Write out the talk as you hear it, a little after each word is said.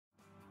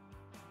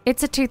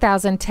It's a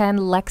 2010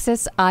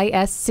 Lexus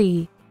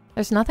ISC.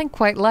 There's nothing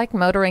quite like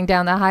motoring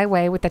down the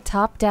highway with the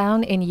top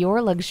down in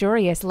your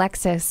luxurious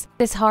Lexus.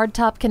 This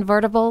hardtop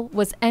convertible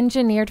was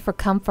engineered for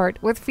comfort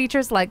with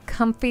features like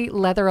comfy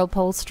leather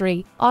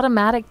upholstery,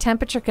 automatic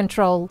temperature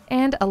control,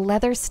 and a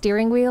leather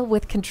steering wheel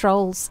with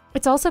controls.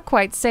 It's also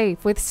quite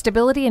safe with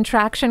stability and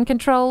traction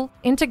control,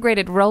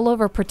 integrated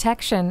rollover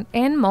protection,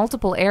 and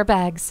multiple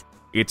airbags.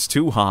 It's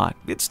too hot,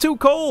 it's too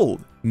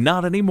cold.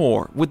 Not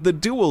anymore with the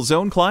dual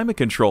zone climate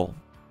control.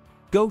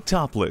 Go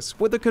topless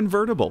with a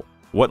convertible.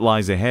 What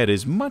lies ahead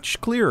is much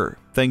clearer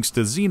thanks to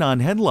xenon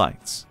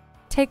headlights.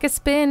 Take a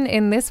spin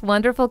in this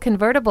wonderful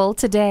convertible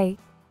today.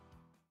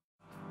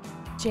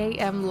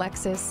 JM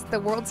Lexus, the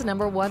world's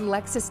 #1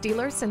 Lexus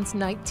dealer since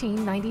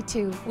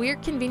 1992. We're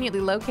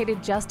conveniently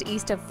located just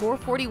east of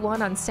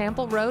 441 on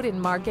Sample Road in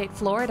Margate,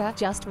 Florida,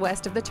 just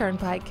west of the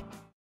Turnpike.